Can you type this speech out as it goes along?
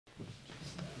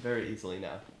very easily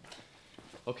now.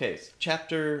 Okay, so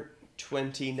chapter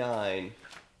 29,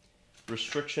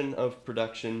 restriction of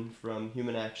production from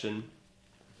human action,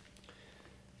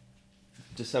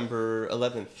 December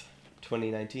 11th,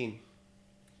 2019.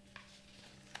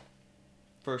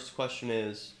 First question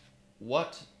is,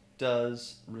 what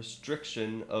does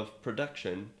restriction of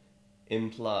production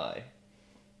imply?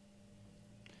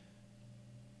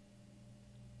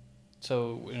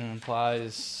 So it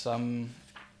implies some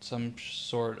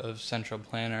sort of central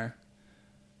planner,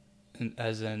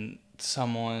 as in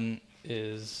someone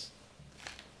is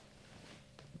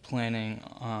planning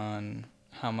on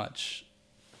how much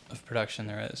of production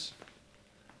there is.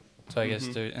 So I guess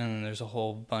there's a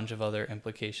whole bunch of other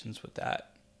implications with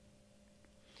that.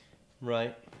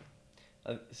 Right.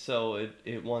 So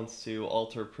it wants to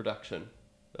alter production.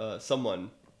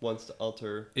 Someone wants to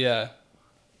alter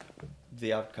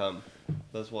the outcome.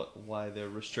 That's why they're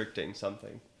restricting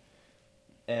something.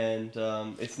 And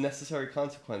its necessary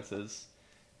consequences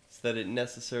is that it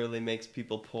necessarily makes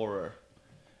people poorer.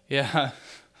 Yeah.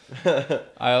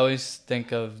 I always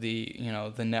think of the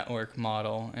network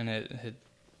model, and it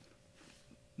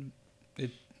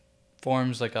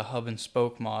forms like a hub and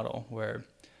spoke model where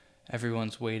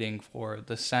everyone's waiting for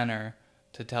the center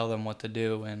to tell them what to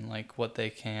do and like what they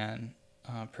can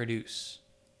produce,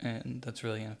 and that's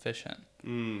really inefficient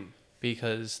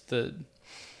because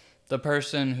the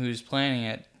person who's planning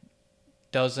it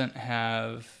doesn't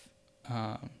have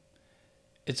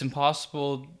it's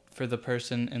impossible for the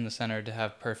person in the center to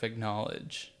have perfect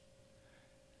knowledge.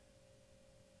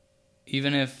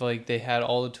 Even if like they had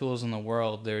all the tools in the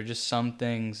world, there are just some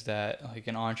things that like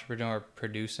an entrepreneur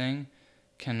producing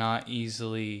cannot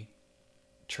easily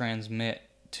transmit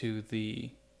to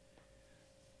the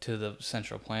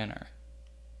central planner.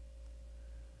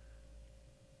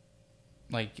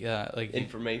 Like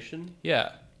information?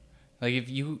 Yeah. Like if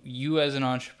you as an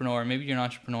entrepreneur, maybe you're an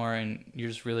entrepreneur and you're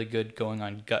just really good going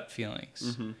on gut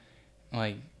feelings. Mm-hmm.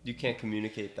 Like you can't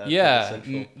communicate that to the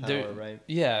central power, right?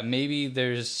 Yeah, maybe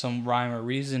there's some rhyme or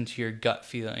reason to your gut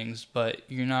feelings, but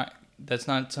that's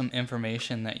not some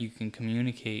information that you can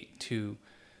communicate to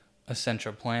a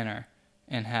central planner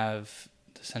and have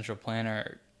the central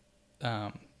planner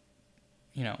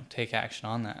take action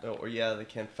on that. Or they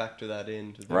can't factor that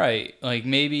into their... Right. Like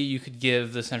maybe you could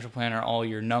give the central planner all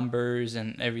your numbers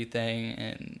and everything,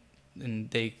 and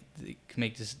they can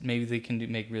make this. Maybe they can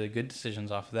make really good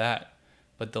decisions off of that,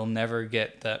 but they'll never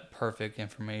get that perfect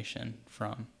information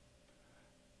from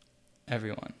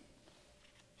everyone.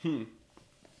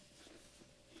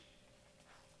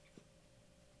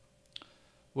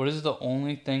 What is the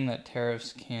only thing that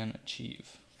tariffs can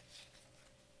achieve?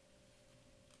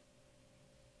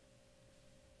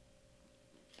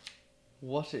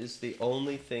 What is the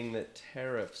only thing that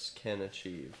tariffs can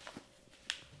achieve?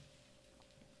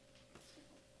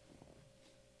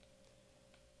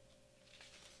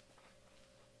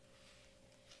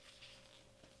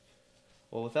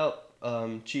 Well, without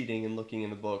cheating and looking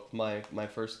in the book, my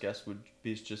first guess would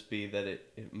just be that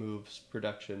it moves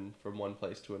production from one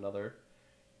place to another.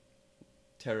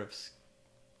 Tariffs,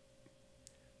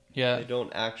 they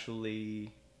don't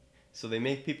actually... So they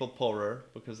make people poorer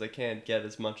because they can't get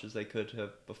as much as they could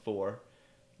have before.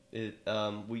 It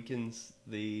weakens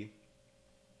the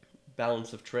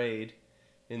balance of trade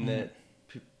in that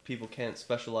people can't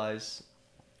specialize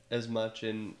as much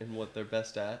in what they're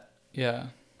best at. Yeah.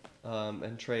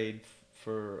 And trade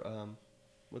for,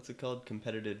 what's it called?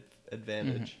 Competitive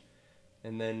advantage.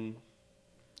 And then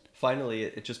finally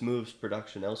it just moves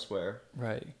production elsewhere.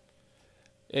 Right.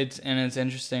 It's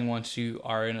interesting, once you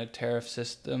are in a tariff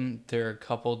system, there are a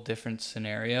couple different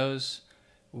scenarios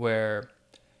where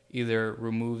either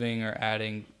removing or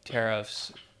adding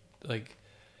tariffs, like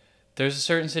there's a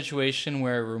certain situation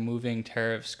where removing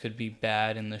tariffs could be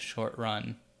bad in the short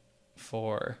run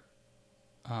for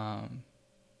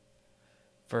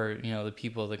the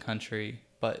people of the country,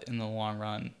 but in the long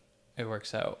run it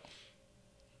works out.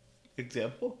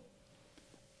 Example?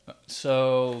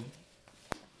 So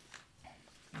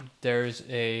there's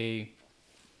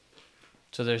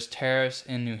tariffs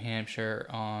in New Hampshire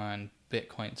on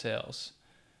Bitcoin sales,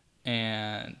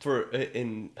 and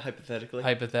hypothetically.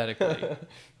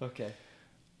 Okay.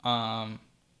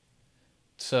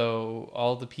 So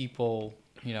all the people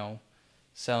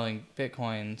selling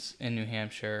Bitcoins in New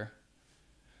Hampshire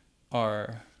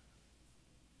are...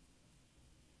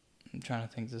 I'm trying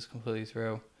to think this completely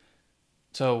through.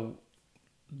 So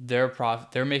they're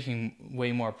making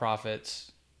way more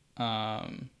profits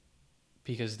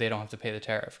because they don't have to pay the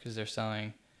tariff because they're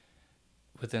selling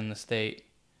within the state.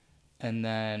 And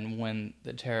then when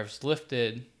the tariff's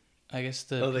lifted, I guess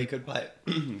they could buy,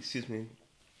 excuse me,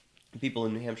 people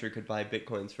in New Hampshire could buy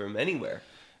Bitcoins from anywhere,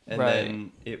 and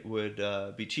then it would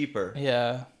be cheaper.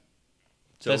 Yeah.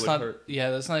 So that's it would hurt. Yeah,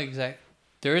 that's not exact.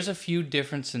 There is a few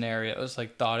different scenarios,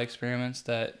 like thought experiments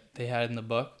that they had in the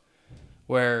book,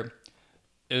 where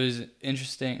it was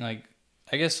interesting. Like,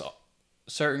 I guess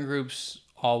certain groups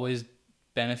always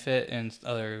benefit and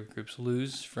other groups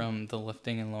lose from the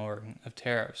lifting and lowering of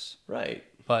tariffs. Right.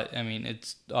 But, I mean,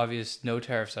 it's obvious no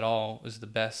tariffs at all is the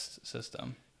best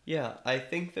system. Yeah, I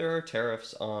think there are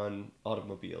tariffs on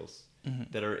automobiles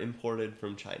that are imported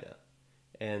from China.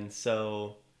 And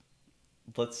so,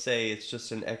 let's say it's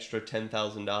just an extra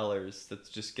 $10,000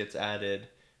 that just gets added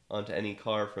onto any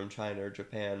car from China or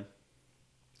Japan.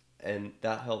 And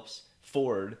that helps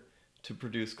Ford to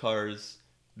produce cars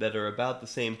that are about the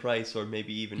same price or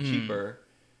maybe even cheaper.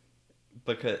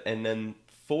 And then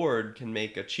Ford can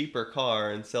make a cheaper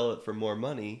car and sell it for more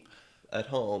money at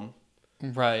home.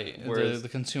 Right. Whereas the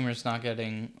consumer's not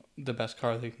getting the best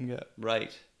car they can get.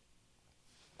 Right.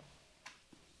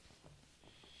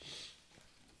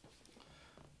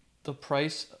 The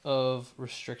price of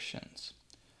restrictions.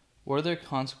 What are the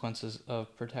consequences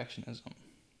of protectionism?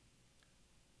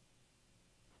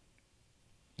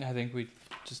 I think we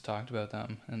just talked about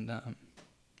them. And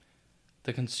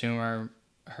the consumer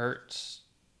hurts.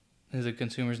 The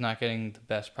consumer's not getting the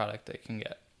best product they can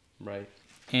get. Right.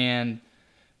 And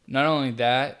not only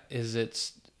that, is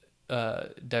it's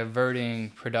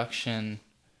diverting production,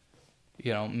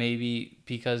 maybe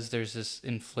because there's this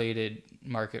inflated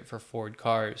market for Ford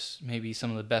cars, maybe some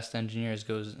of the best engineers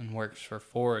goes and works for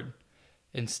Ford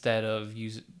instead of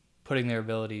putting their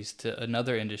abilities to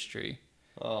another industry.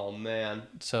 Oh, man.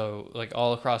 So, like,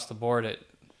 all across the board, it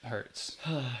hurts.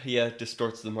 Yeah, it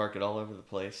distorts the market all over the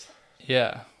place.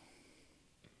 Yeah.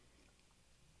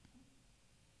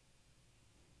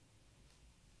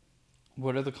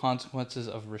 What are the consequences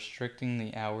of restricting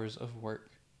the hours of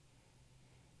work?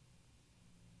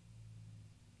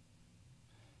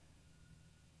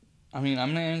 I mean,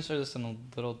 I'm going to answer this in a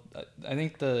little... I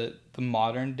think the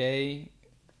modern day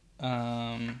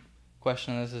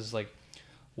question of this is, like,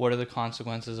 what are the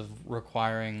consequences of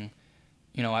requiring,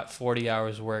 at 40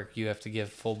 hours work, you have to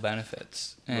give full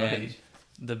benefits? And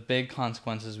the big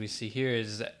consequences we see here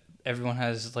is that everyone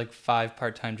has, like, 5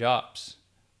 part-time jobs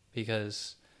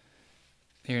because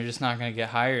you're just not going to get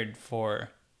hired for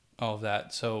all of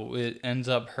that. So it ends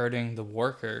up hurting the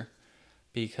worker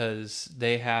because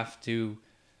they have to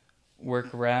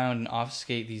work around and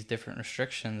obfuscate these different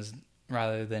restrictions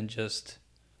rather than just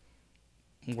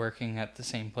working at the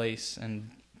same place and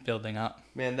building up.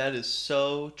 Man, that is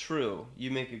so true.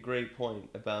 You make a great point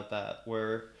about that,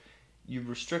 where you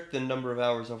restrict the number of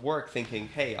hours of work thinking,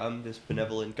 hey, I'm this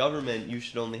benevolent government, you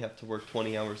should only have to work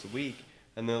 20 hours a week.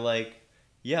 And they're like,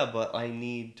 yeah, but I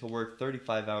need to work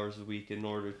 35 hours a week in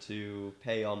order to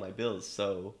pay all my bills,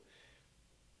 so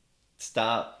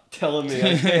stop telling me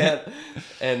I can't.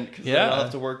 And because then I'll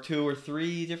have to work 2 or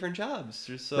 3 different jobs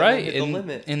just so I hit the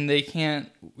limit. And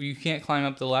you can't climb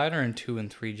up the ladder in 2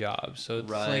 and 3 jobs, so it's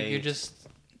like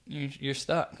you're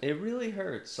stuck. It really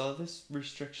hurts. So this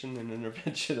restriction and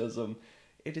interventionism,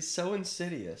 it is so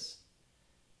insidious.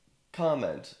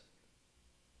 Comment.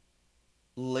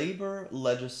 Labor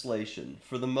legislation,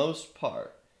 for the most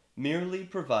part, merely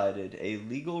provided a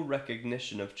legal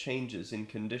recognition of changes in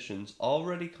conditions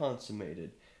already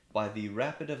consummated by the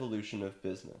rapid evolution of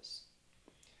business.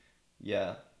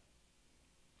 Yeah.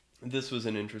 This was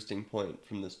an interesting point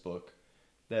from this book,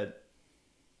 that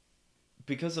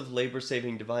because of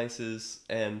labor-saving devices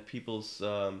and people's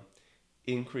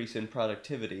increase in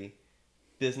productivity,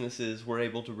 businesses were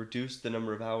able to reduce the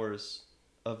number of hours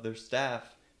of their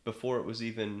staff before it was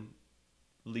even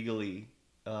legally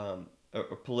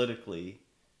or politically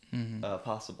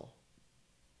possible.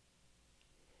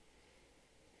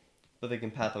 But they can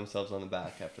pat themselves on the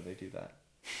back after they do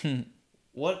that.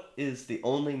 What is the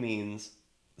only means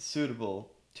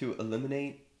suitable to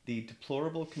eliminate the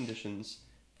deplorable conditions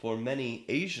for many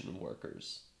Asian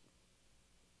workers?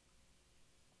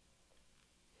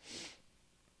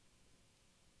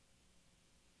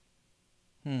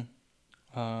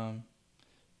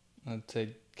 I'd say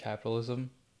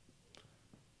capitalism.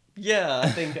 Yeah,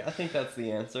 I think that's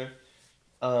the answer.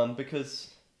 Because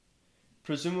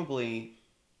presumably,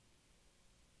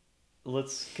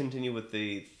 let's continue with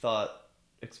the thought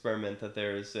experiment that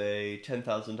there is a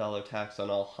 $10,000 tax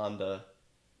on all Honda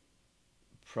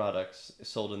products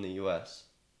sold in the U.S.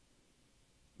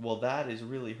 Well, that is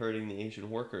really hurting the Asian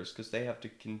workers because they have to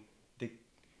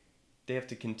they have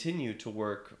to continue to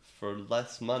work for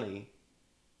less money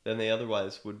than they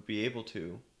otherwise would be able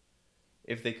to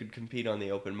if they could compete on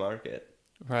the open market.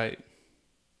 Right.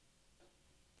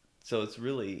 So it's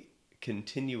really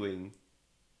continuing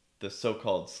the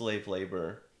so-called slave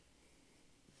labor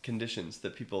conditions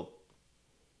that people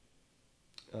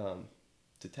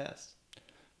detest.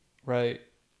 Right.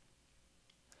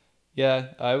 Yeah,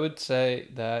 I would say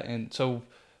that. And so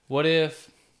what if,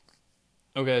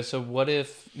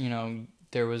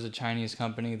 there was a Chinese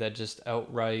company that just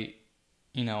outright,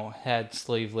 had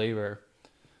slave labor?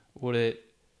 Would it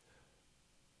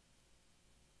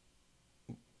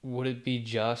be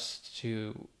just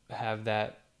to have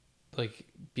that, like,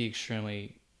 be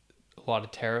extremely, a lot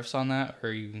of tariffs on that,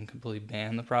 or you can completely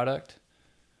ban the product?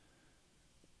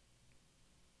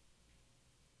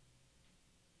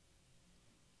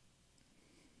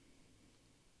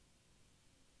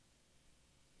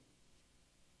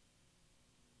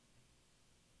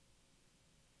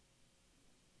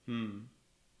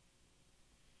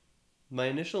 My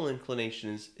initial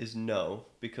inclination is no,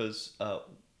 because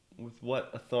with what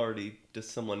authority does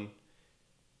someone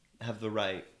have the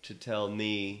right to tell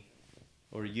me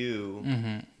or you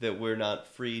that we're not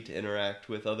free to interact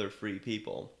with other free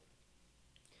people?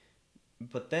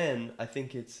 But then I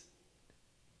think it's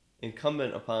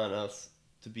incumbent upon us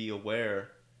to be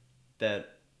aware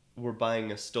that we're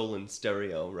buying a stolen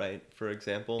stereo, right? For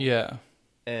example. Yeah.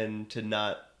 And to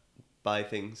not buy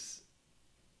things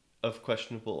of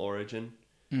questionable origin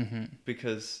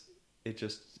because it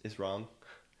just is wrong.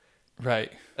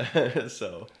 Right.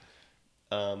 So,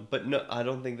 but no, I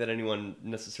don't think that anyone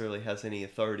necessarily has any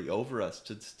authority over us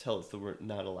to tell us that we're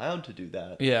not allowed to do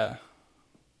that. Yeah.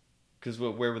 Because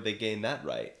where would they gain that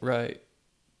right? Right.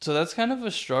 So that's kind of a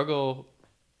struggle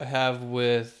I have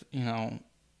with,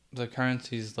 the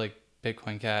currencies like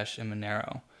Bitcoin Cash and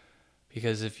Monero.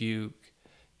 Because if you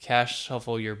cash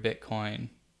shuffle your Bitcoin,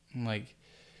 like,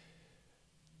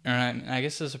 and I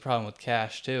guess there's a problem with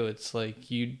cash too. It's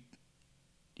like you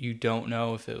don't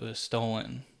know if it was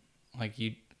stolen. Like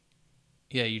you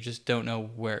just don't know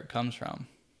where it comes from.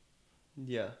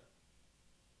 Yeah.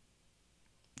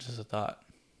 Just a thought.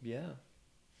 Yeah.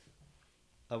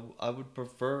 I would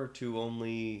prefer to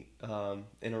only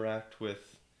interact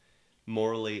with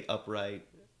morally upright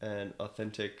and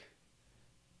authentic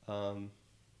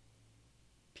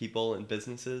people and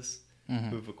businesses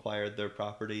who've acquired their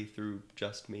property through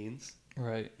just means.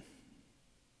 Right.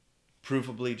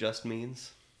 Provably just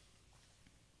means.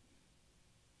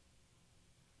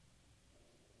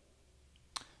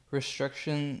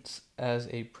 Restrictions as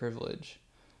a privilege.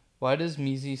 Why does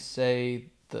Mises say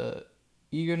the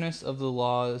eagerness of the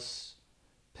law's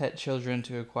pet children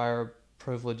to acquire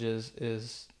privileges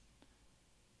is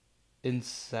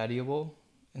insatiable?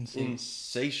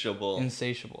 Insatiable.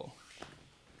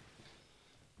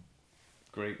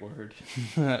 Great word.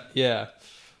 Yeah.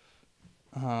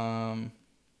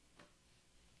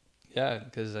 Yeah,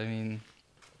 because, if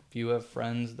you have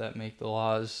friends that make the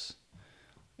laws,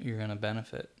 you're going to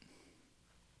benefit.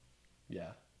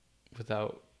 Yeah.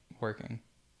 Without working.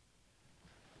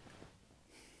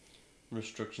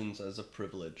 Restrictions as a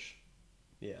privilege.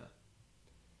 Yeah.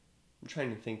 I'm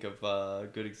trying to think of a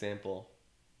good example.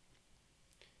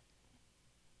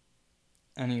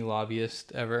 Any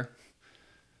lobbyist ever?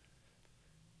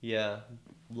 Yeah.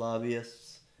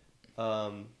 Lobbyists.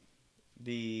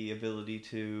 The ability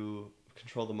to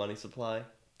control the money supply,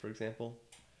 for example,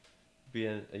 be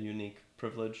a unique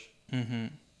privilege. Mm-hmm.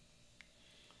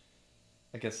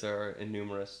 I guess there are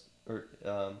innumerous, or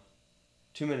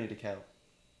too many to count.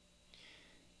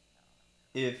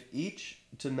 If each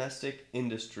domestic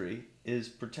industry is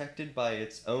protected by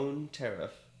its own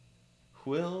tariff,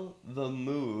 will the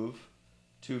move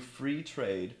to free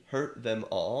trade hurt them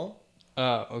all?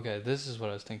 Oh, okay. This is what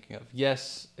I was thinking of.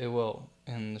 Yes, it will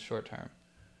in the short term.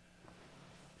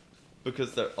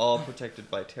 Because they're all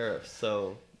protected by tariffs,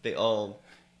 so they all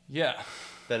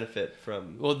benefit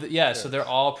from tariffs. So they're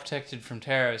all protected from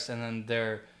tariffs, and then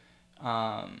they're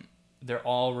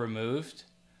all removed.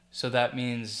 So that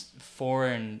means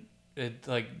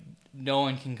no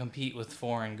one can compete with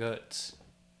foreign goods.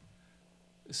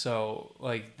 So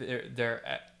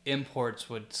their imports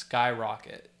would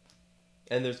skyrocket.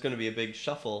 And there's going to be a big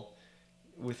shuffle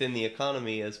within the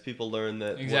economy as people learn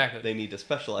that what they need to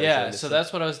specialize in. Yeah, so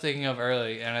that's what I was thinking of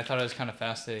early, and I thought it was kind of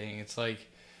fascinating. It's like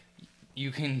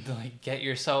you can get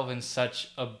yourself in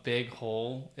such a big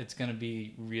hole. It's going to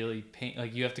be really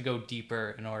you have to go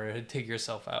deeper in order to dig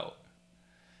yourself out.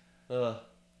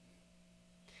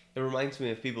 It reminds me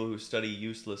of people who study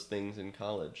useless things in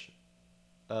college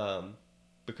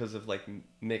because of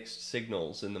mixed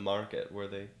signals in the market where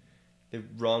they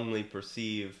wrongly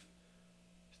perceive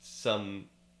some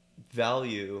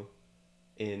value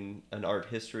in an art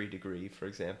history degree, for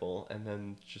example, and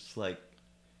then just like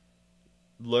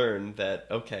learn that,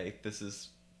 okay, this is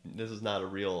not a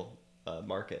real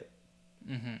market.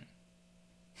 Mm-hmm.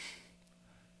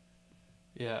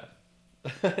 Yeah.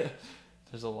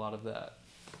 There's a lot of that.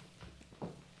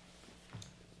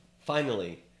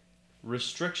 Finally,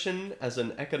 restriction as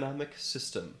an economic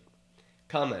system.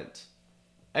 Comment.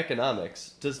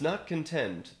 Economics does not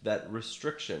contend that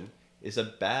restriction is a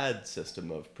bad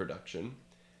system of production.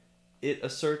 It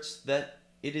asserts that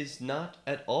it is not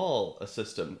at all a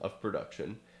system of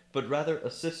production, but rather a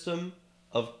system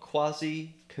of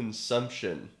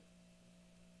quasi-consumption.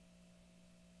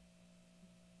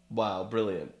 Wow,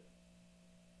 brilliant.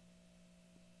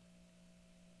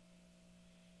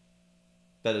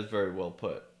 That is very well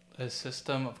put. A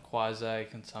system of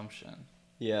quasi-consumption.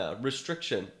 Yeah,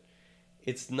 restriction.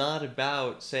 It's not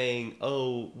about saying,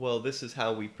 oh, well, this is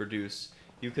how we produce.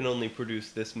 You can only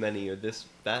produce this many or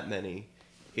that many.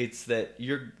 It's that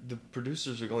the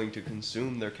producers are going to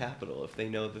consume their capital if they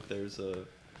know that there's a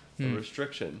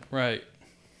restriction. Right.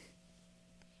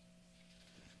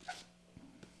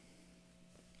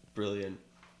 Brilliant.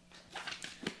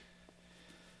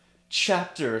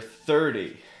 Chapter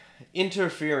 30.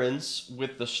 Interference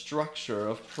with the structure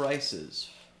of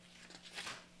prices.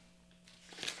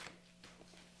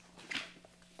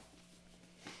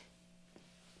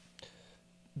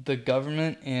 The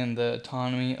government and the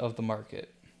autonomy of the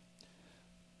market.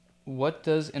 What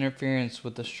does interference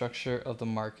with the structure of the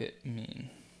market mean?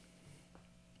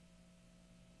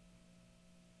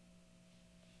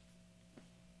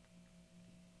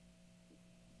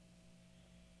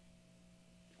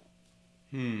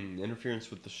 Interference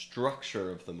with the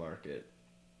structure of the market.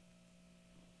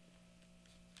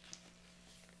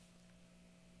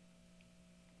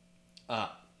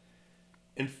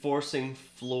 Enforcing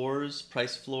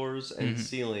price floors, and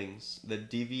ceilings that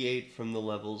deviate from the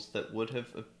levels that would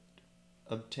have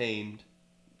obtained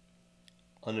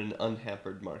on an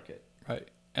unhampered market. Right.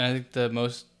 And I think the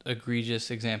most egregious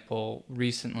example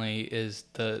recently is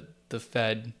the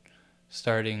Fed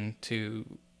starting to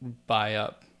buy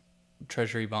up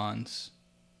treasury bonds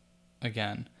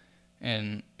again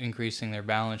and increasing their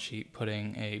balance sheet,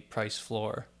 putting a price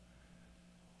floor.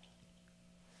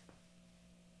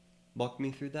 Walk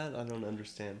me through that? I don't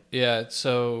understand. Yeah,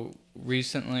 so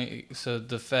recently,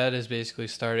 the Fed has basically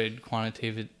started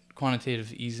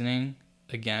quantitative easing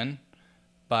again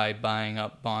by buying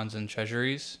up bonds and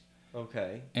treasuries.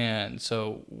 Okay. And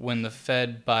so when the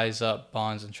Fed buys up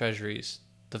bonds and treasuries,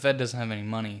 the Fed doesn't have any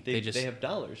money. They have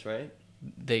dollars, right?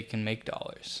 They can make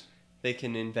dollars. They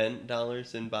can invent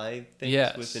dollars and buy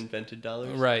things with invented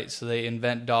dollars? Right, so they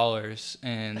invent dollars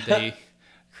and they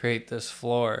create this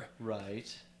floor.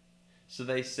 Right. So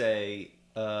they say,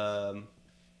 we're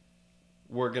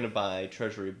going to buy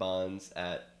treasury bonds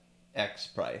at X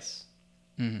price.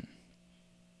 Mm-hmm.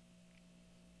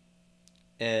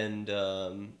 And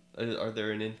are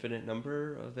there an infinite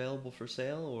number available for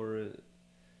sale, or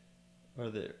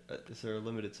is there a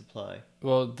limited supply?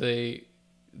 Well,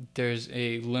 there's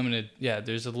a limited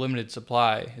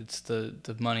supply. It's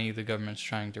the money the government's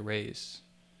trying to raise.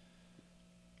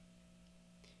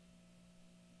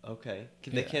 Okay.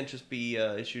 They can't just be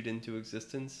issued into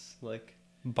existence, like...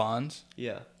 Bonds?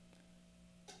 Yeah.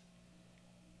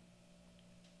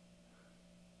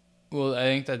 Well, I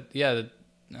think that,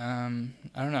 I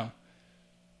don't know.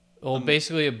 Well,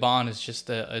 basically a bond is just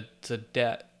it's a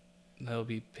debt that'll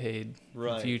be paid in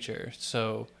the future.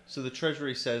 So the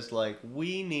Treasury says, like,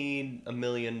 we need $1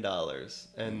 million.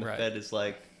 And the Fed is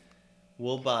like,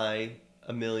 we'll buy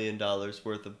 $1 million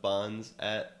worth of bonds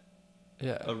at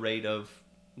a rate of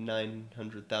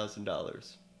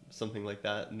 $900,000. Something like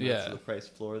that. And that's the price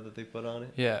floor that they put on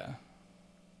it. Yeah.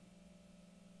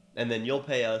 And then you'll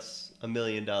pay us $1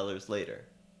 million later.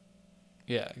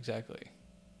 Yeah, exactly.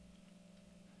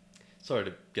 Sorry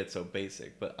to get so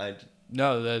basic, but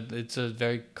it's a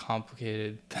very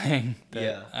complicated thing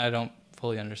that I don't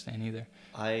fully understand either.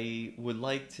 I would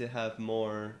like to have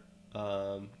more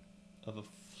of a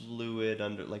fluid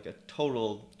like a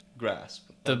total grasp.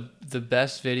 The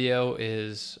best video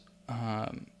is I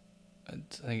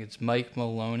think it's Mike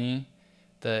Maloney,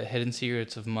 The Hidden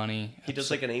Secrets of Money. He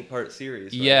does like an 8-part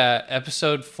series, right? Yeah,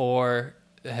 episode 4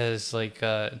 has like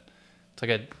it's like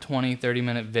a 20-30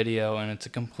 minute video, and it's a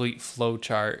complete flow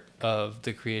chart of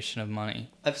the creation of money.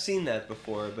 I've seen that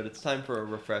before, but it's time for a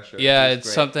refresher. Yeah, it's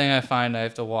great. Something I find I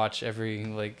have to watch every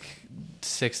like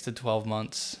 6 to 12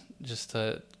 months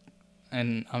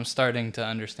and I'm starting to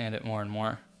understand it more and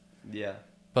more. Yeah.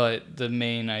 But the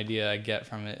main idea I get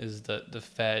from it is that the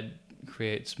Fed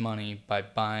creates money by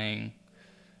buying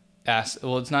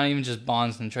Well, it's not even just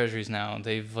bonds and treasuries now.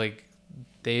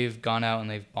 They've gone out and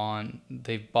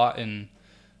they've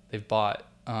bought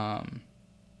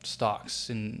stocks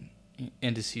and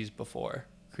indices before,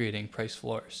 creating price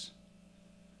floors.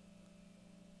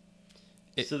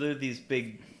 So they're these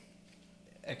big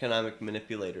economic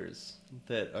manipulators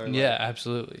that are yeah,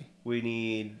 absolutely. We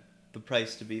need the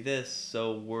price to be this,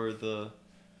 so we're the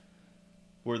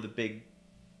big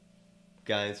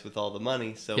guys with all the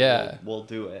money, so we'll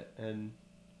do it and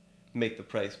make the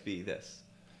price be this.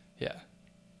 Yeah.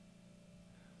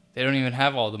 They don't even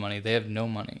have all the money. They have no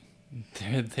money.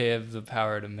 They have the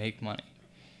power to make money.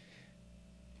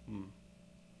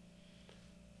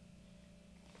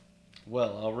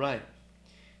 Well, all right.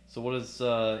 So what does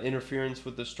interference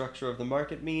with the structure of the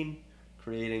market mean?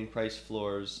 Creating price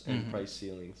floors and price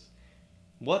ceilings.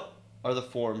 What are the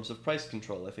forms of price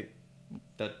control? I think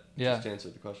that just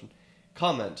answered the question.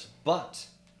 Comment, but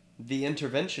the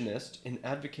interventionist in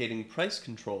advocating price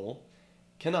control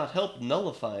cannot help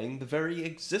nullifying the very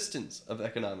existence of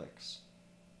economics.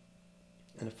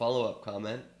 And a follow-up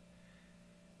comment.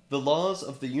 The laws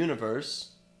of the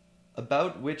universe,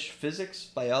 about which physics,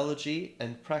 biology,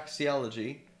 and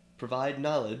praxeology provide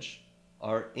knowledge,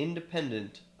 are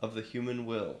independent of the human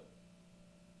will.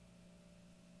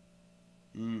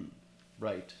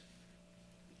 Right.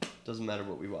 Doesn't matter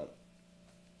what we want.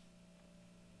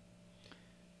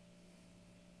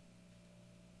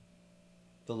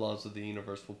 The laws of the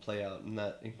universe will play out, and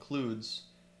that includes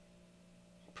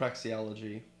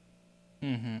praxeology.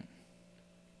 Mm-hmm.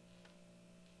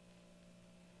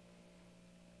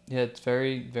 Yeah, it's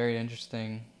very, very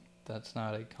interesting. That's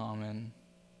not a common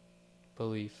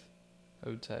belief, I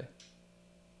would say.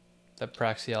 That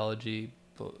praxeology...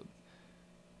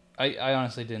 I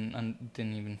honestly didn't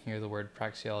even hear the word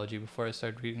praxeology before I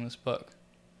started reading this book.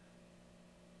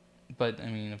 But, I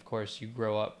mean, of course, you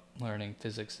grow up learning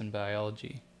physics and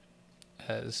biology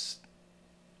as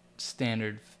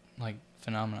standard,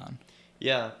 phenomenon.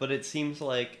 Yeah, but it seems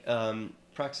like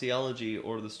praxeology,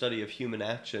 or the study of human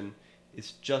action,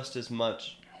 is just as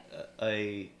much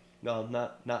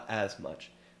not as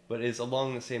much, but is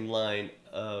along the same line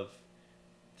of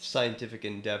scientific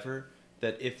endeavor,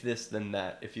 that if this, then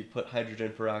that. If you put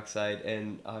hydrogen peroxide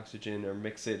and oxygen or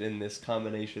mix it in this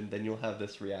combination, then you'll have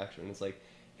this reaction. It's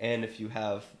and if you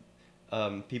have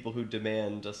people who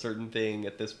demand a certain thing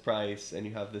at this price, and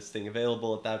you have this thing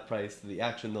available at that price, the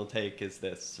action they'll take is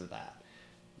this or that.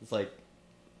 It's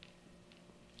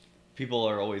people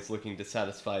are always looking to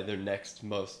satisfy their next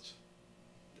most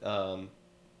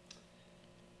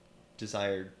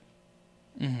desired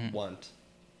want.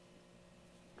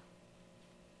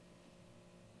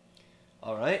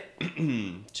 All right.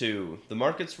 2. The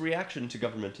market's reaction to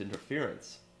government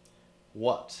interference.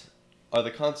 What are the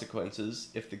consequences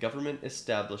if the government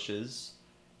establishes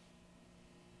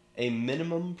a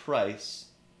minimum price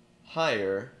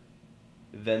higher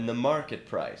than the market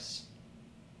price?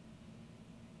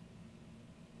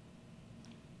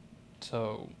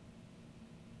 So,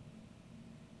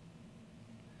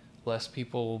 less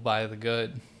people will buy the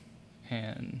good,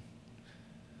 and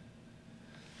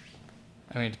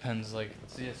I mean, it depends. So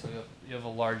you have a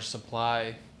large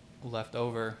supply left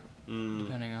over,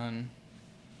 depending on,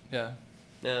 Yeah,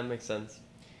 that makes sense.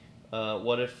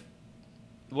 What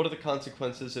are the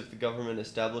consequences if the government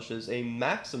establishes a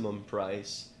maximum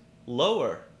price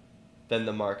lower than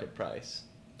the market price?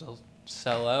 They'll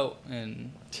sell out,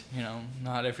 and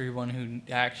not everyone who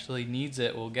actually needs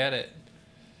it will get it.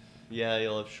 Yeah,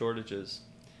 you'll have shortages.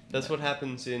 That's what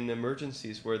happens in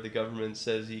emergencies, where the government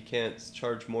says you can't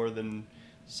charge more than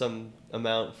some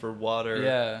amount for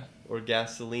water or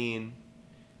gasoline.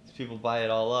 So people buy it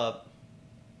all up.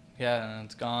 Yeah, and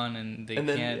it's gone, and they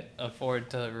can't afford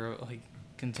to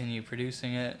continue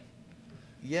producing it.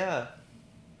 Yeah,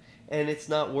 and it's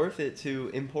not worth it to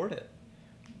import it.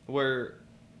 Where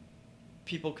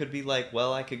people could be like,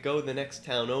 well, I could go the next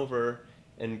town over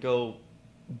and go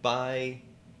buy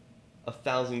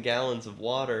 1,000 gallons of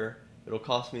water. It'll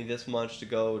cost me this much to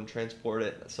go and transport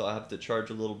it, so I have to charge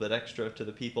a little bit extra to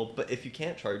the people. But if you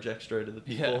can't charge extra to the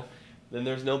people, then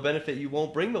there's no benefit. You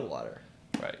won't bring the water.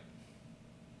 Right.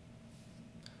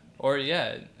 Or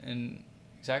and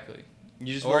exactly.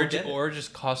 You just won't get it. Or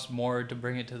just cost more to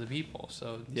bring it to the people.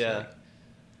 So yeah.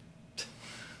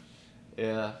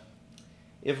 Yeah.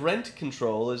 If rent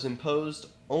control is imposed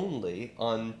only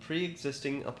on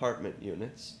pre-existing apartment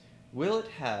units, will it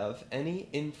have any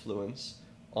influence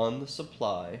on the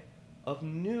supply of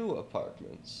new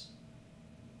apartments?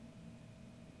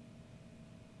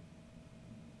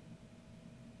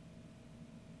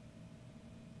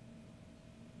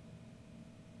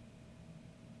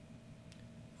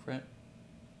 Rent.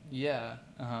 Yeah.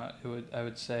 I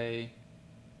would say.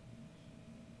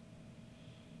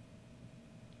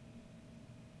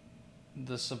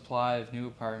 The supply of new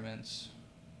apartments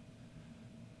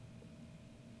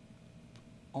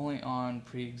only on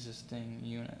pre-existing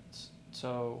units.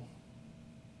 So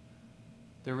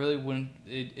there really wouldn't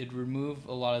it'd remove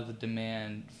a lot of the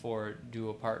demand for new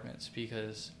apartments,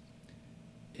 because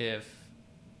if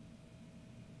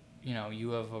you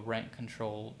have a rent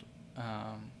controlled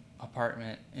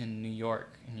apartment in New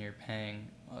York and you're paying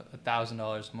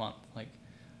 $1,000 a month, like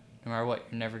no matter what,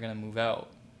 you're never gonna move out.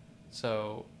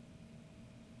 So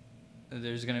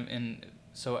there's gonna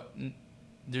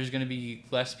be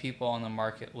less people on the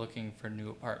market looking for new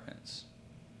apartments.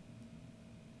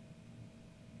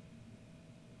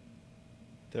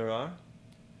 There are?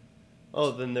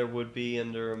 Oh, then there would be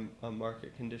under a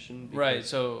market condition. Right.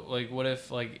 So, like, what if,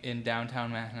 like, in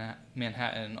downtown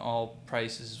Manhattan, all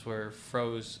prices were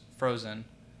frozen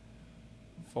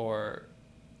for,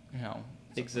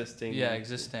 existing. Yeah,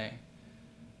 existing.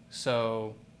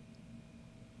 So,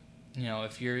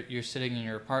 if you're sitting in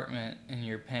your apartment and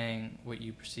you're paying what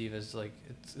you perceive as, like,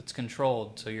 it's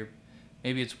controlled, so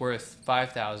maybe it's worth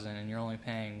 $5,000 and you're only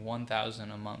paying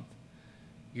 $1,000 a month.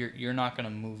 You're not going to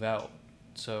move out.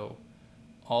 So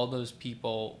all those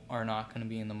people are not going to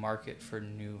be in the market for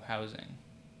new housing.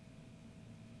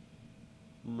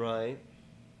 Right.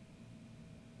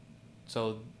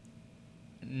 So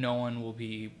there'll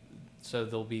be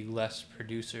less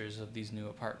producers of these new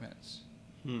apartments.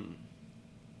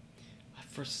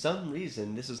 For some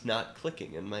reason, this is not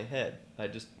clicking in my head.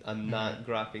 I'm not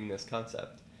grasping this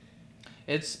concept.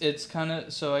 It's kind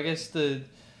of, so I guess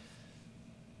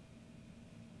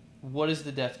what is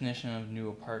the definition of new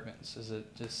apartments? Is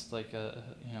it just like a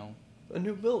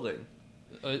new building?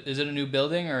 Is it a new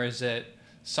building, or is it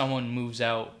someone moves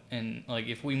out and, like,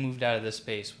 if we moved out of this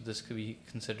space, this could be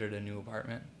considered a new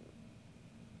apartment?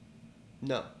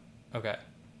 No. Okay.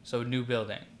 So new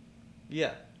building.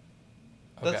 Yeah.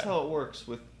 Okay. That's how it works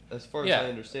as far as I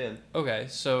understand. Okay,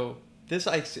 so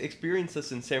I experienced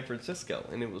this in San Francisco,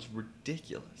 and it was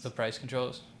ridiculous. The price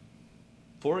controls?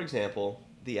 For example,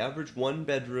 the average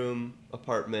one-bedroom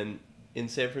apartment in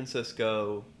San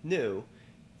Francisco new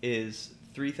is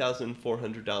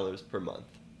 $3,400 per month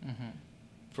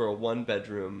for a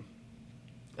one-bedroom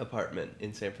apartment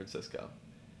in San Francisco.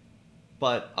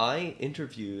 But I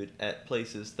interviewed at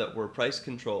places that were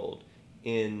price-controlled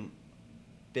in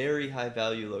very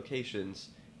high-value locations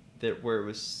where it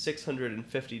was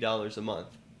 $650 a month.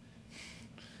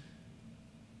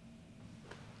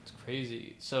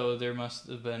 Crazy. So there must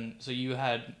have been, so you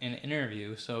had an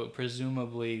interview, so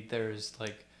presumably there's,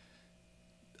 like,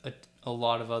 a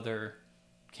lot of other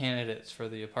candidates for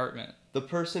the apartment. The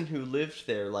person who lived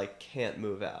there, like, can't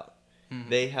move out.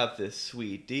 They have this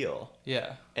sweet deal.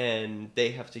 Yeah. And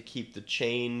they have to keep the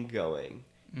chain going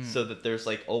so that there's,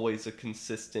 like, always a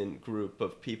consistent group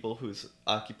of people who's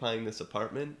occupying this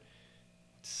apartment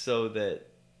so that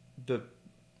the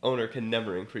owner can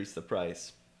never increase the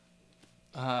price.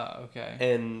 Okay.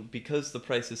 And because the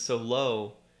price is so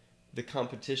low, the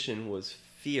competition was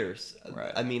fierce.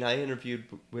 Right. I mean, I interviewed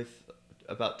with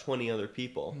about 20 other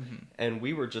people, and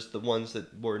we were just the ones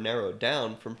that were narrowed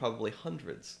down from probably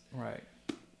hundreds. Right.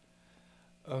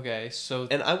 Okay, so...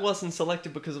 And I wasn't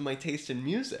selected because of my taste in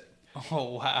music.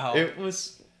 Oh, wow. It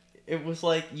was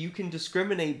like you can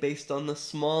discriminate based on the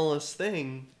smallest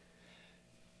thing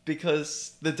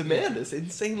because the demand is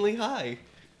insanely high.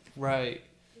 Right.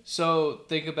 So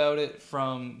think about it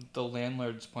from the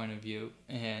landlord's point of view,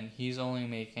 and he's only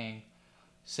making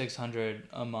 $600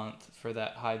 a month for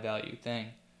that high value thing.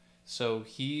 So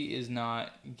he is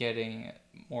not getting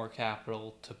more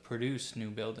capital to produce new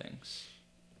buildings.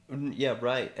 Yeah,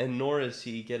 right. And nor is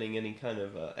he getting any kind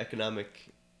of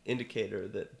economic indicator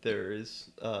that there is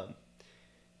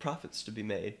profits to be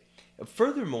made.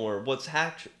 Furthermore, what's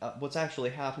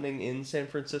actually happening in San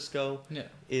Francisco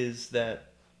is that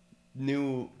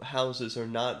new houses are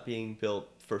not being built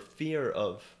for fear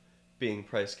of being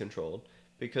price controlled,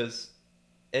 because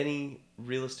any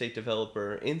real estate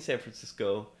developer in San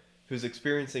Francisco who's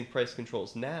experiencing price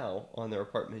controls now on their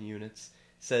apartment units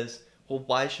says, well,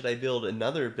 why should I build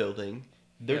another building?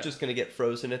 They're just going to get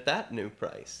frozen at that new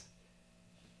price.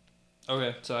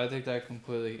 Okay, so I think that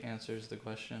completely answers the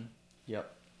question. Yep.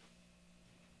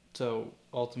 So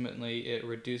ultimately, it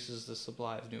reduces the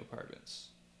supply of new apartments.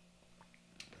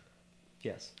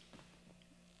 Yes.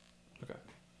 Okay.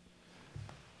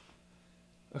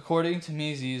 According to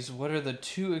Mises, what are the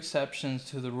two exceptions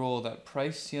to the rule that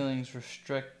price ceilings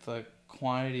restrict the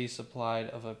quantity supplied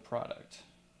of a product?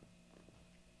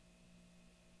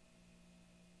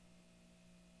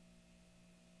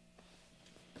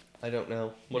 I don't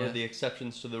know. What are the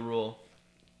exceptions to the rule?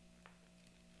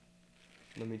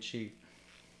 Let me cheat.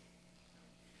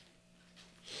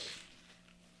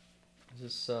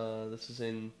 This is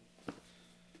in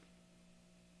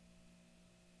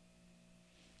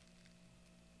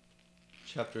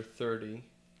chapter 30.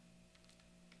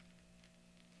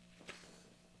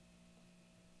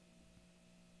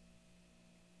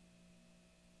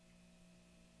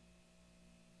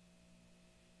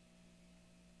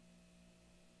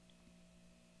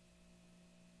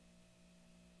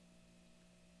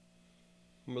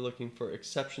 We're looking for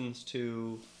exceptions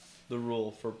to the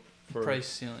rule for price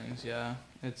ceilings. Yeah,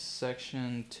 it's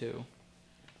section 2.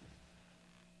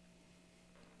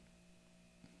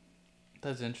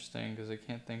 That's interesting because I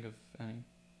can't think of any.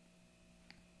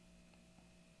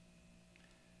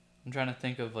 I'm trying to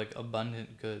think of like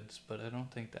abundant goods, but I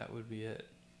don't think that would be it.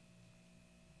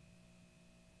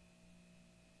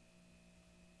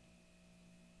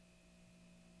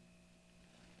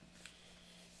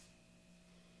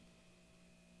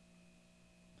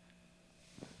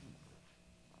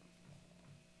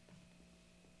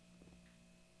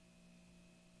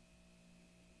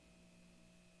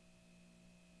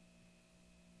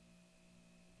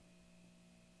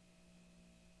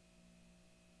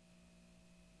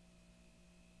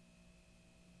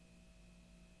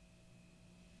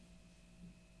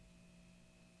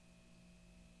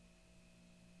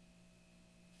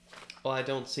 Well, I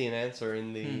don't see an answer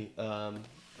in the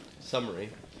summary,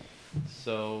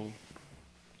 so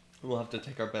we'll have to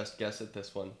take our best guess at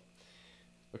this one.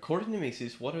 According to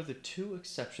Mises, what are the 2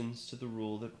 exceptions to the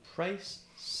rule that price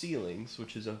ceilings,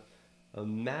 which is a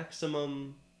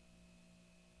maximum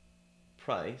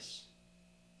price,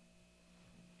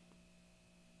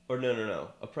 or no,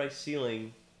 a price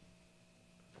ceiling...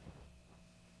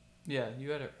 Yeah, you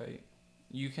got it right.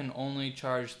 You can only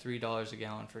charge $3 a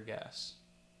gallon for gas.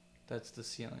 That's the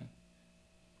ceiling.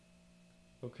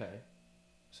 Okay.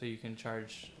 So you can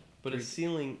charge... But a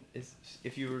ceiling is,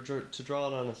 if you were to draw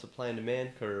it on a supply and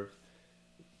demand curve,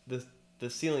 the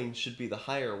ceiling should be the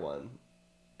higher one,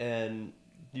 and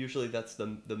usually that's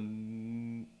the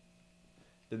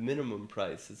minimum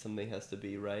price that something has to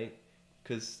be, right?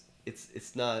 Because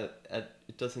it's not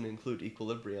it doesn't include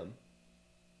equilibrium.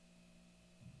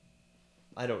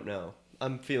 I don't know.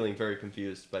 I'm feeling very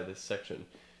confused by this section.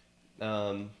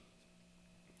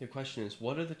 The question is,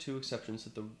 what are the 2 exceptions to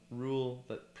the rule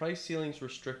that price ceilings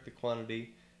restrict the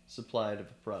quantity supplied of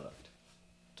a product?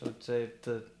 So I'd say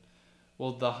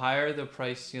the higher the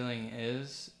price ceiling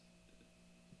is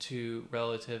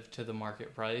relative to the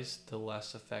market price, the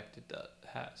less effect it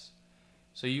has.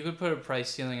 So you could put a price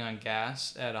ceiling on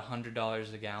gas at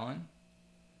 $100 a gallon,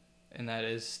 and that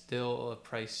is still a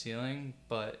price ceiling,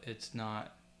 but it's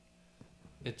not.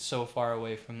 It's so far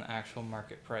away from the actual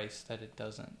market price that it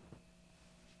doesn't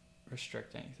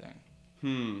restrict anything.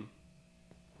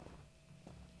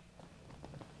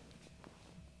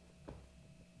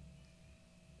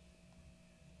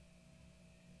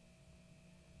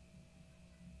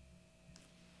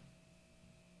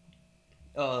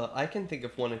 I can think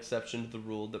of one exception to the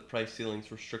rule that price ceilings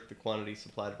restrict the quantity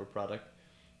supplied of a product.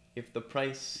 If the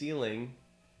price ceiling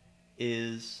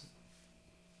is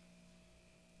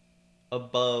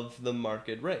above the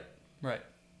market rate. Right.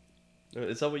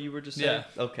 Is that what you were just saying?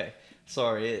 Yeah. Okay.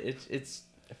 Sorry, it's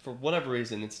for whatever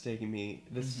reason it's taking me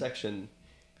this section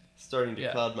starting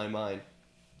to cloud my mind.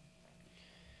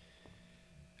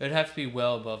 It'd have to be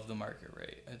well above the market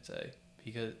rate, I'd say,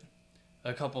 because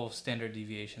a couple of standard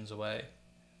deviations away.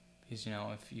 Because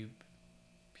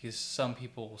because some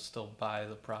people will still buy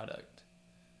the product.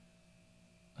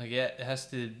 Like it has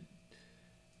to.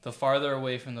 The farther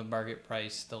away from the market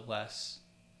price, the less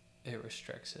it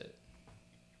restricts it.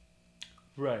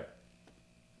 Right.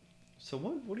 So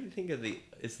what do you think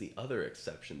is the other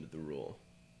exception to the rule?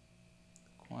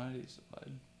 Quantity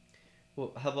supplied.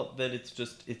 Well, how about that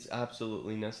it's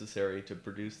absolutely necessary to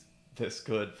produce this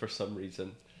good for some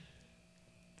reason.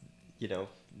 No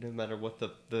matter what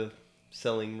the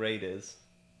selling rate is.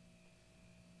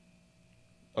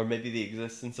 Or maybe the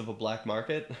existence of a black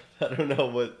market? I don't know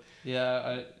what...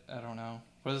 Yeah, I don't know.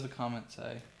 What does the comment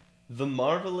say? The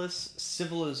marvelous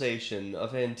civilization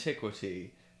of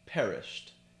antiquity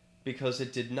perished because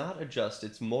it did not adjust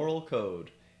its moral code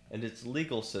and its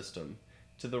legal system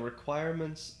to the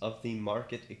requirements of the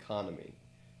market economy.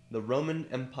 The Roman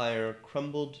Empire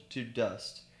crumbled to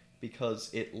dust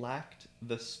because it lacked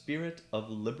the spirit of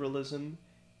liberalism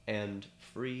and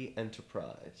free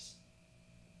enterprise.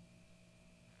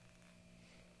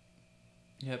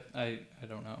 Yep, I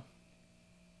don't know.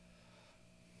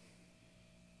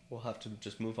 We'll have to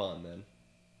just move on then.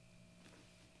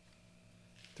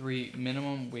 3.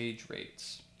 Minimum wage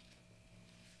rates.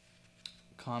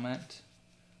 Comment.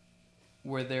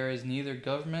 Where there is neither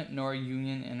government nor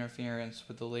union interference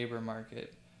with the labor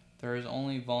market, there is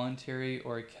only voluntary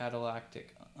or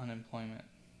catalactic unemployment.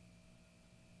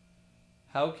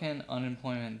 How can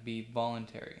unemployment be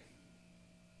voluntary?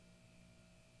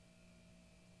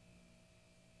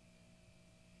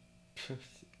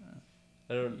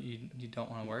 I don't. You don't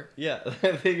want to work? Yeah,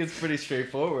 I think it's pretty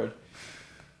straightforward.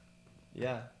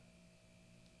 Yeah.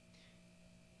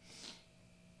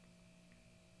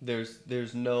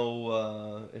 There's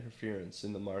no interference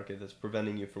in the market that's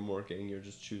preventing you from working. You're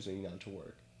just choosing not to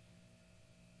work.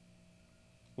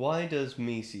 Why does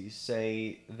Mises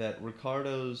say that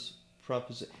Ricardo's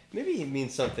proposition? Maybe he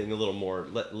means something a little more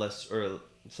less, or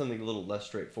something a little less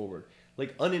straightforward.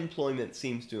 Like unemployment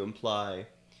seems to imply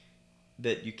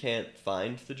that you can't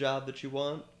find the job that you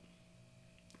want,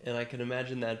 and I can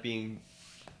imagine that being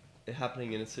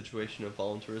happening in a situation of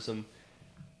voluntarism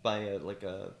by a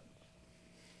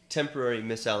temporary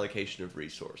misallocation of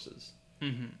resources.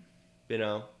 Mm-hmm. You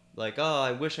know, like, oh,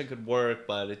 I wish I could work,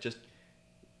 but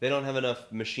they don't have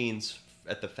enough machines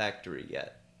at the factory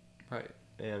yet. Right.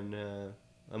 And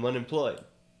I'm unemployed.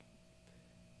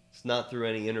 It's not through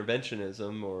any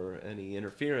interventionism or any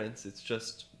interference. It's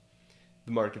just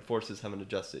the market forces haven't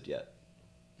adjusted yet.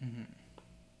 Mm-hmm.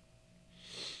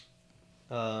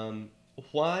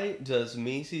 Why does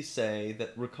Mises say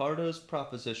that Ricardo's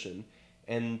proposition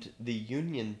and the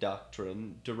union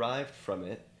doctrine derived from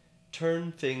it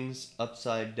turn things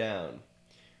upside down?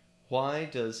 Why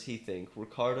does he think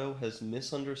Ricardo has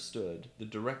misunderstood the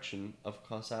direction of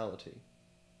causality?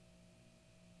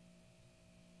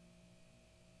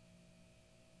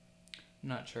 I'm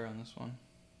not sure on this one.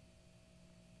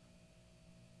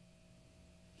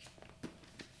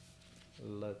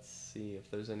 Let's see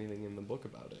if there's anything in the book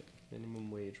about it.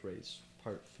 Minimum wage rates,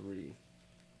 part 3.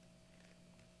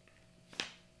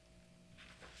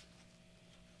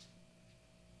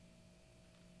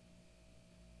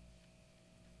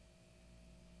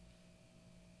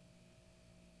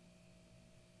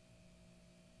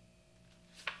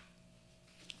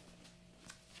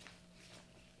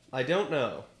 I don't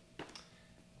know.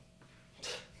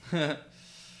 The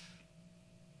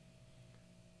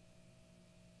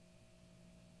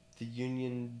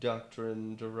union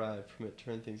doctrine derived from it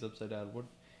turned things upside down. What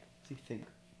does he think?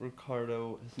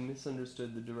 Ricardo has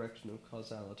misunderstood the direction of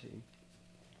causality.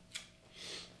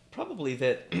 Probably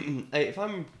that, if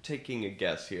I'm taking a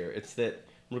guess here, it's that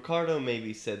Ricardo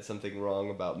maybe said something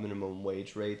wrong about minimum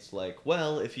wage rates, like,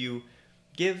 well, if you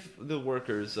give the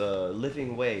workers a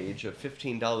living wage of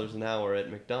 $15 an hour at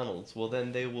McDonald's, well,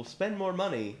 then they will spend more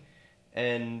money,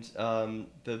 and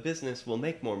the business will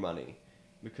make more money,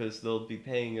 because they'll be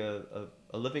paying a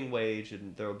living wage,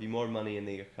 and there will be more money in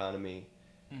the economy.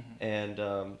 Mm-hmm. And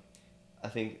I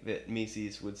think that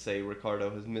Mises would say Ricardo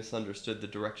has misunderstood the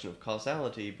direction of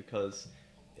causality, because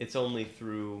it's only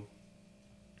through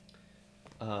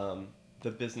the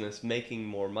business making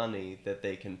more money that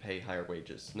they can pay higher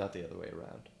wages, not the other way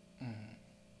around. Mm-hmm.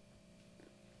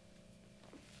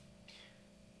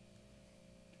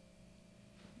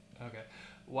 Okay.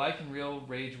 Why can real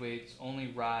wage rates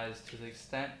only rise to the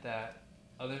extent that,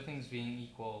 other things being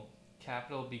equal,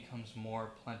 capital becomes more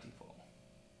plentiful?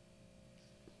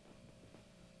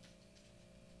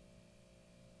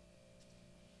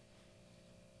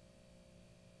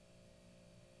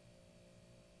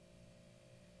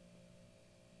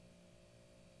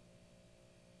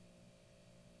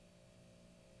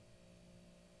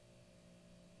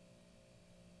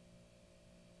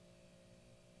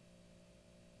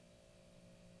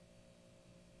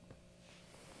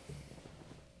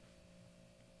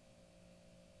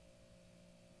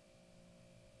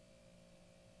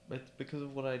 It's because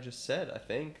of what I just said. I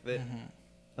think that Mm-hmm.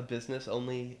 a business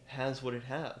only has what it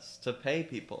has to pay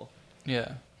people.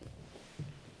 Yeah.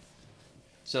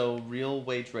 So real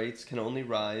wage rates can only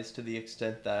rise to the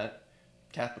extent that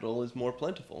capital is more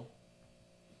plentiful.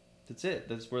 That's it.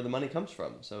 That's where the money comes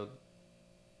from. So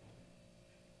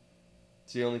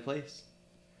it's the only place.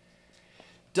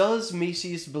 Does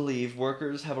Mises believe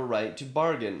workers have a right to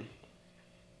bargain?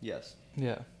 Yes.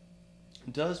 Yeah.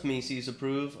 Does Mises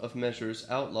approve of measures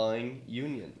outlawing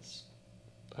unions?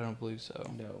 I don't believe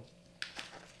so. No.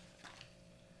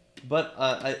 But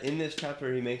in this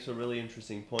chapter, he makes a really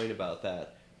interesting point about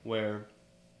that, where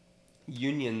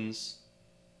unions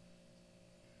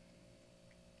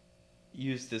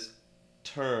use this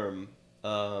term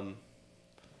that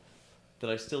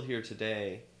I still hear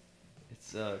today.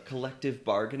 It's collective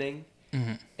bargaining.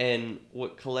 Mm-hmm. And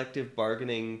what collective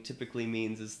bargaining typically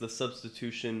means is the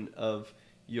substitution of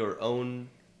your own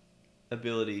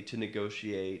ability to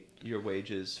negotiate your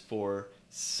wages for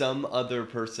some other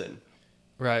person.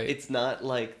 Right. It's not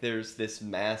like there's this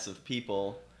mass of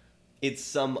people. It's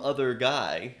some other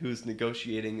guy who's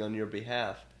negotiating on your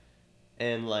behalf.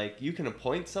 And, like, you can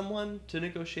appoint someone to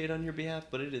negotiate on your behalf,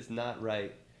 but it is not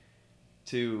right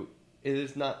to... It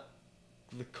is not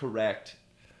the correct...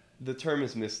 The term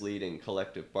is misleading,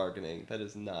 collective bargaining. That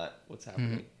is not what's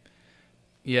happening. Mm-hmm.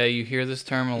 Yeah, you hear this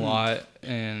term a lot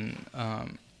in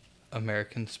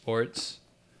American sports.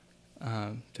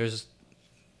 There's...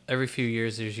 Every few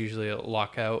years, there's usually a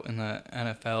lockout in the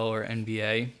NFL or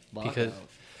NBA. Lockout.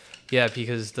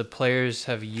 Because the players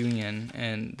have a union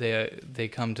and they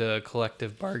come to a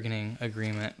collective bargaining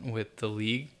agreement with the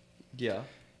league. Yeah.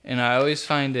 And I always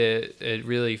find it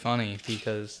really funny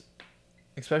because,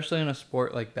 especially in a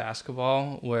sport like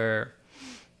basketball, where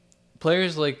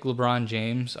players like LeBron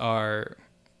James are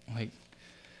like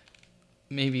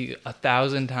maybe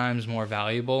 1,000 times more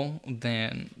valuable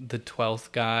than the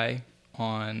 12th guy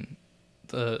on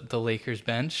the Lakers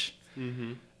bench.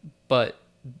 Mm-hmm. But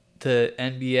the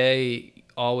NBA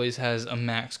always has a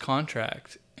max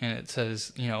contract, and it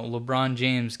says, LeBron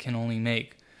James can only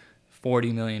make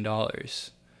 $40 million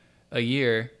a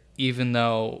year, even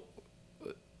though,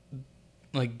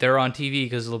 like, they're on TV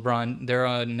because they're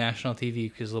on national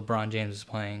TV because LeBron James is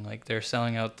playing. Like, they're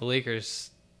selling out the Lakers,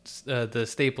 the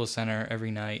Staples Center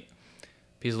every night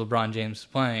because LeBron James is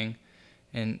playing,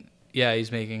 and yeah,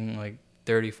 he's making like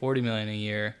 30-40 million a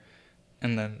year,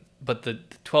 and then but the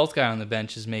 12th guy on the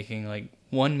bench is making like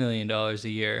 $1 million a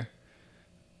year,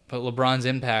 but LeBron's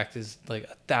impact is like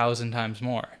 1,000 times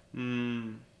more.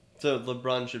 So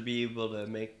LeBron should be able to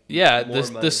make more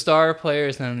money. The star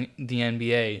players in the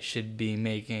NBA should be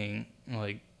making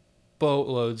like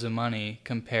boatloads of money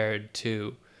compared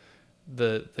to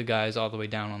the guys all the way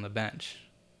down on the bench.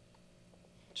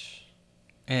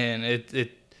 And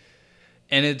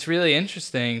it's really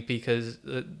interesting because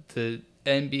the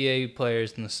NBA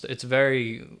players it's a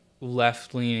very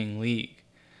left-leaning league,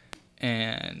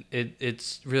 and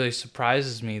it's really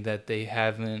surprises me that they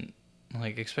haven't,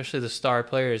 like, especially the star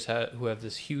players who have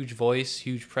this huge voice,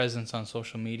 huge presence on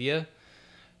social media,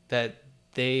 that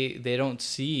they don't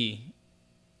see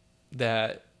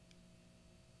that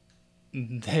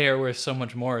they are worth so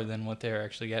much more than what they're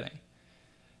actually getting.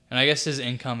 And I guess his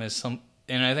income is and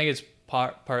I think it's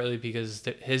partly because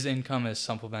his income is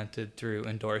supplemented through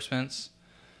endorsements,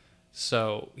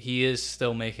 so he is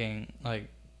still making like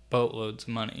boatloads of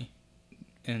money,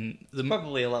 and it's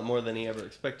probably a lot more than he ever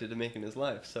expected to make in his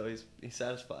life. So he's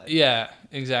satisfied. Yeah,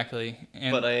 exactly.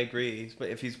 But I agree.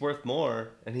 If he's worth more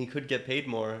and he could get paid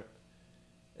more,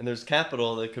 and there's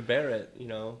capital that could bear it,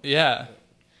 Yeah,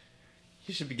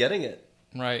 he should be getting it.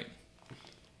 Right.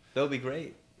 That would be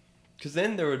great. Because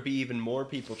then there would be even more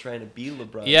people trying to be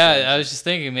LeBron. Yeah, James. I was just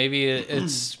thinking maybe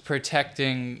it's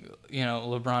protecting,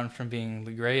 LeBron from being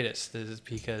the greatest, is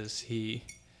because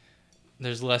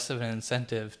there's less of an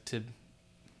incentive to.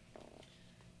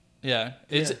 Yeah,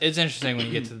 it's interesting when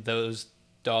you get to those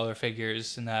dollar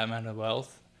figures and that amount of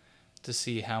wealth to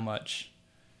see how much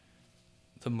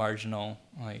the marginal,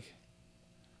 like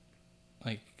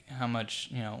how much,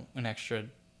 an extra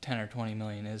 10 or 20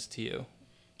 million is to you.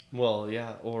 Well,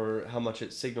 yeah, or how much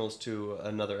it signals to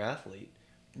another athlete.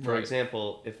 For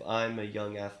example, if I'm a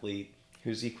young athlete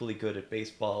who's equally good at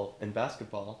baseball and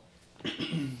basketball,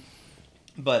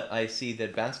 but I see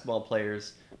that basketball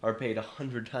players are paid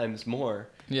 100 times more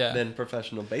than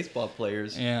professional baseball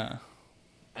players, I'm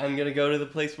going to go to the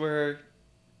place where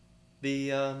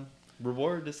the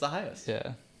reward is the highest.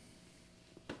 Yeah.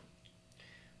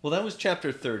 Well, that was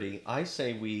chapter 30. I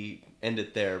say we end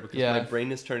it there because my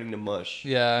brain is turning to mush.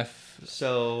 Yeah.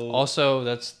 So also,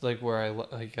 that's like where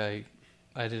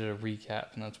I did a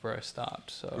recap, and that's where I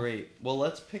stopped. So great. Well,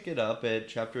 let's pick it up at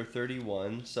chapter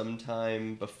 31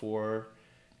 sometime before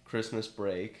Christmas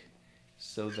break,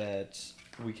 so that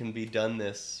we can be done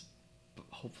this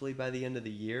hopefully by the end of the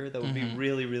year. That would be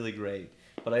really, really great.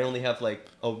 But I only have like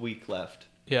a week left.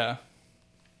 Yeah.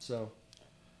 So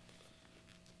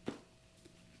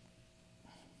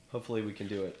hopefully we can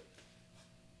do it.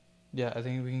 Yeah, I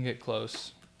think we can get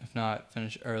close. If not,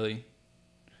 finish early.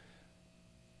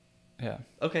 Yeah.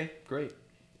 Okay, great.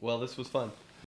 Well, this was fun.